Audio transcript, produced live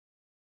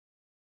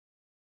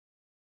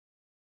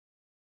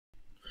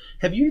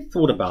Have you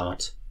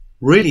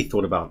really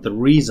thought about the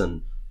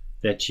reason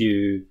that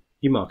you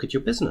market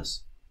your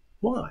business?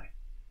 Why?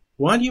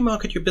 Why do you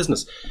market your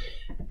business?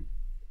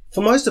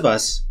 For most of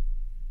us,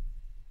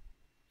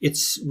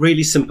 it's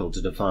really simple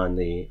to define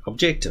the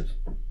objective.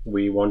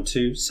 We want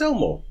to sell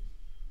more.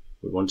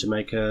 We want to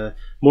make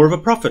more of a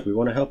profit. We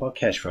want to help our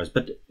cash flows,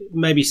 but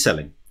maybe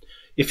selling.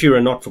 If you're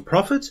a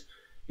not-for-profit,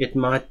 it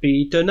might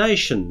be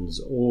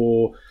donations,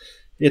 or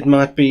it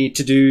might be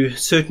to do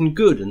certain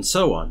good and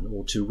so on,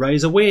 or to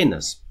raise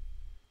awareness.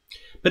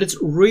 But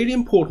it's really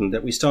important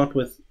that we start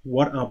with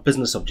what our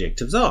business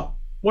objectives are.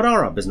 What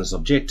are our business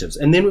objectives?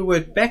 And then we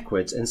work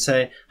backwards and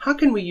say, how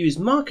can we use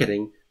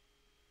marketing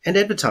and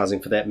advertising,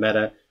 for that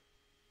matter,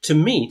 to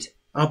meet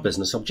our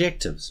business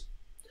objectives?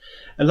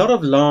 A lot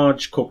of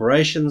large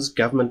corporations,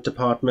 government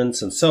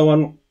departments, and so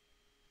on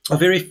are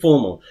very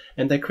formal,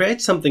 and they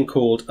create something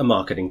called a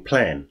marketing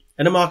plan.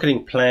 And a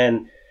marketing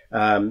plan,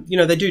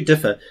 they do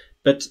differ,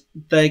 but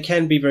they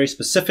can be very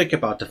specific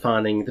about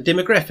defining the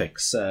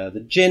demographics,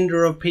 the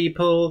gender of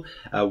people,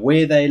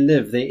 where they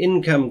live, their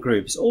income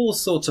groups, all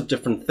sorts of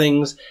different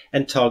things,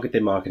 and target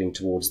their marketing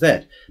towards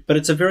that. But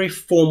it's a very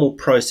formal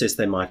process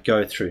they might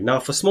go through. Now,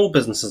 for small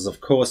businesses,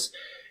 of course,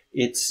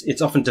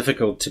 it's often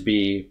difficult to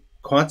be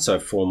quite so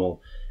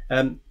formal.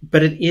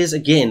 But it is,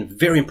 again,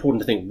 very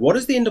important to think, what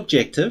is the end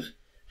objective?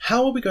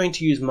 How are we going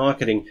to use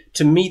marketing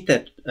to meet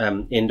that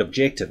end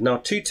objective? Now,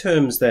 two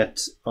terms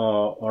that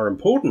are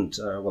important,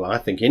 well, I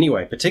think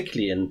anyway,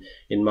 particularly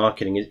in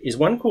marketing, is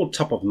one called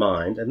top of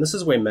mind, and this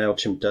is where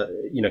Mailchimp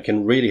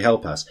can really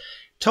help us.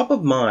 Top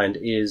of mind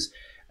is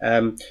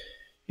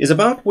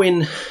about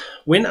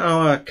when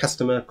our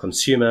customer,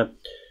 consumer,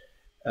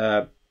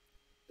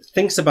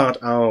 thinks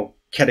about our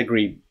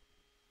category,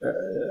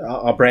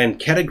 our brand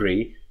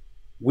category,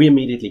 we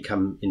immediately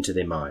come into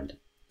their mind.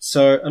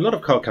 So a lot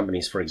of car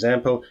companies, for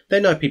example, they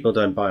know people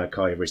don't buy a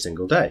car every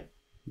single day.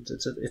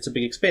 It's a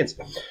big expense.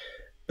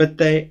 But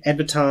they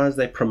advertise,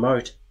 they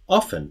promote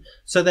often,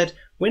 so that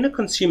when a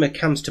consumer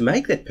comes to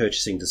make that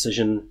purchasing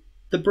decision,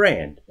 the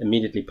brand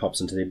immediately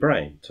pops into their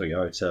brain.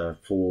 Toyota,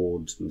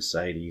 Ford,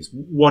 Mercedes,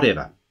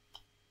 whatever.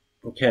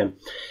 Okay.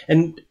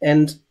 And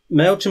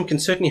Mailchimp can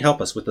certainly help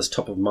us with this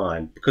top of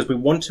mind, because we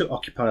want to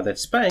occupy that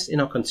space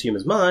in our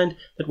consumer's mind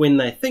that when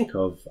they think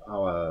of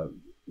our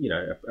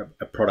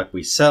a product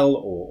we sell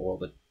or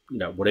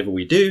whatever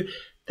we do,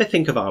 they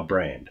think of our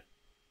brand.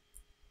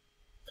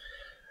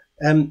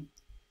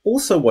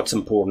 Also, what's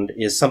important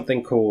is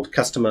something called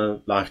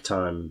customer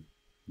lifetime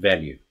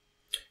value.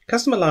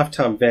 Customer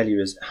lifetime value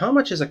is how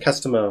much is a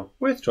customer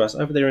worth to us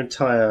over their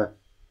entire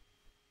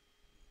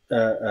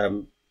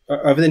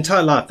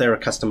life they're a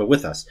customer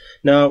with us.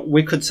 Now,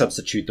 we could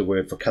substitute the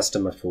word for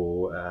customer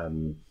for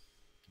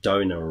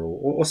donor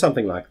or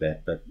something like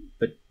that, but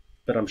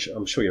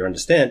I'm sure you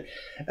understand.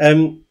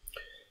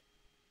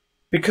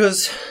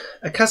 Because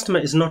a customer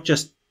is not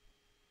just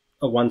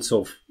a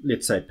once-off,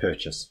 let's say,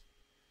 purchase.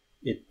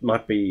 It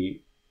might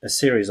be a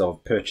series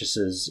of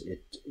purchases.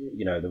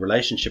 The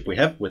relationship we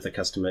have with the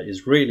customer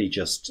is really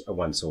just a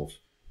once-off.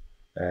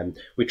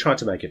 We try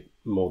to make it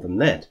more than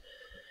that.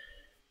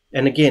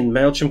 And again,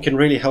 Mailchimp can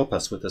really help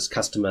us with this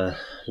customer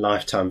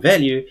lifetime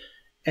value,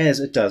 as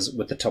it does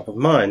with the top of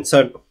mind.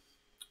 So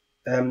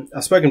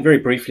I've spoken very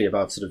briefly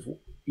about sort of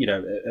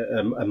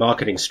a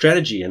marketing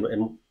strategy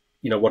and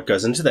what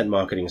goes into that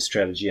marketing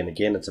strategy. And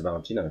again, it's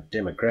about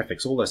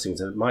demographics, all those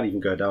things. And it might even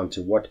go down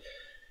to what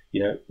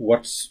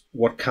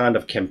kind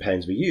of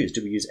campaigns we use.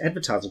 Do we use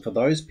advertising for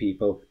those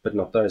people but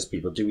not those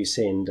people? Do we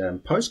send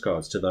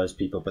postcards to those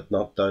people but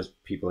not those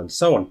people, and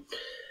so on?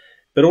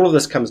 But all of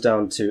this comes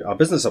down to our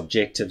business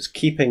objectives,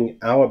 keeping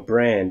our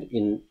brand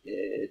in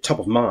top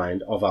of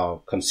mind of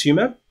our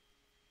consumer,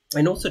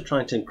 and also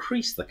trying to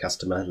increase the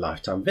customer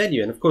lifetime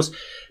value. And of course,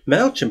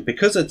 Mailchimp,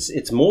 because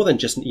it's more than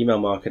just an email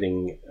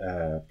marketing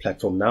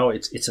platform now,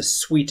 it's a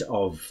suite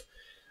of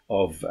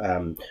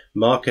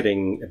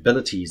marketing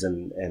abilities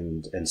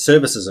and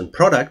services and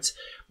products.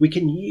 We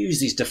can use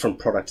these different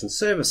products and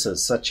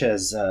services, such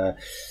as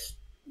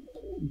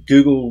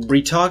Google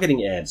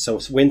retargeting ads. So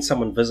when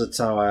someone visits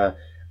our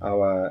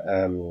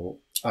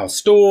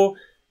store,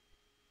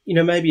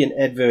 maybe an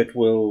advert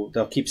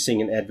they'll keep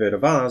seeing an advert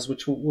of ours,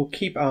 which will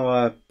keep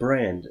our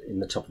brand in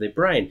the top of their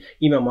brain.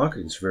 Email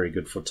marketing is very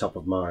good for top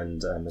of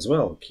mind as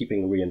well,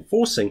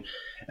 reinforcing.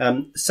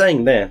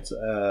 Saying that,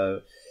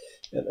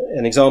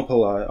 an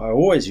example I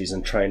always use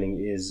in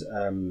training is,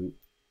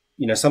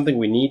 something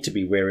we need to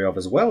be wary of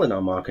as well in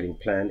our marketing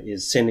plan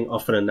is sending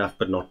often enough,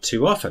 but not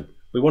too often.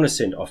 We want to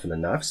send often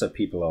enough so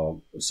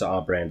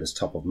our brand is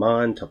top of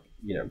mind,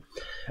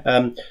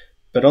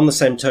 but on the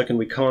same token,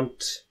 we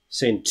can't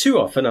send too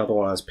often,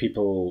 otherwise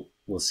people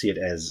will see it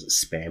as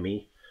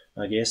spammy,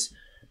 I guess.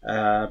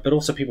 But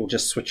also people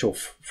just switch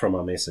off from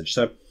our message.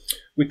 So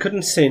we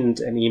couldn't send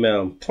an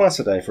email twice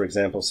a day, for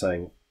example,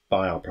 saying,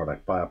 buy our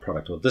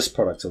product, or this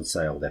product's on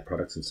sale, that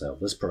product's on sale,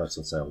 this product's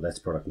on sale, that's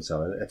product on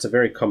sale. It's a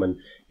very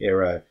common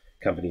error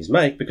companies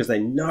make because they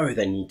know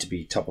they need to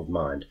be top of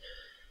mind.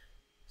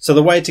 So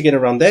the way to get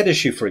around that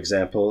issue, for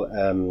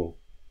example,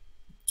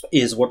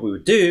 is what we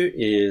would do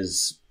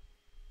is,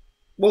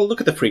 well,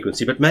 look at the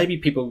frequency, but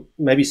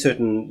maybe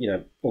certain,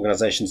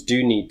 organizations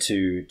do need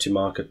to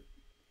market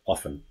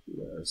often,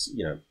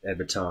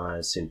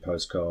 advertise, send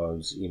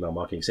postcards, email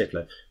marketing,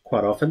 etc.,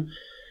 quite often.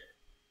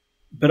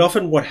 But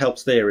often what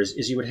helps there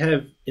is you would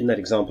have, in that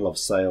example of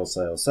sale,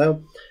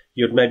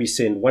 you'd maybe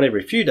send one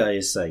every few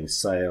days saying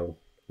sale,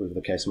 whatever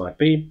the case might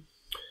be.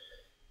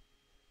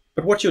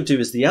 But what you'll do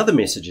is the other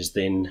messages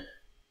then,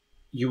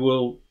 you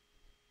will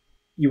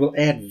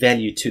add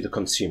value to the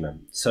consumer.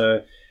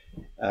 So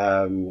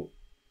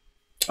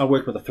I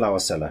worked with a flower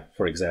seller,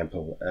 for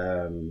example.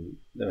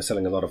 They were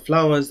selling a lot of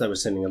flowers. They were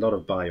sending a lot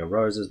of buy your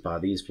roses, buy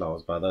these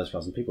flowers, buy those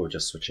flowers, and people were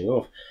just switching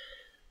off.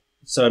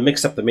 So I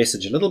mixed up the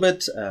message a little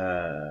bit.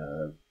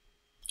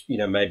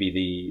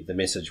 Maybe the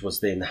message was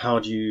then, how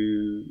do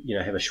you,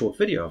 have a short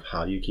video of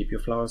how do you keep your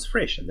flowers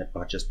fresh? And that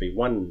might just be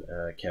one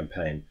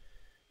campaign.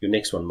 Your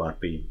next one might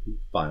be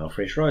buy our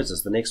fresh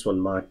roses. The next one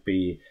might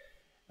be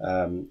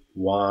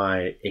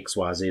why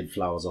XYZ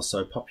flowers are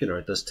so popular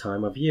at this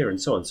time of year, and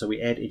so on. So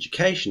we add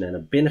education and a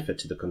benefit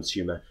to the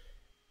consumer,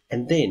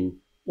 and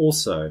then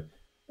also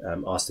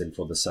ask them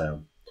for the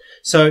sale.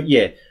 So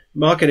yeah,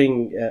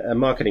 a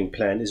marketing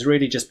plan is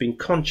really just being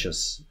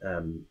conscious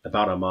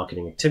about our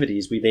marketing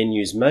activities. We then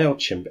use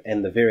Mailchimp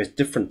and the various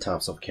different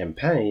types of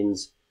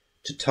campaigns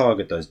to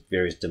target those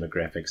various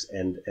demographics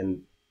and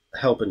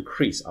help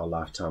increase our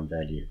lifetime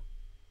value.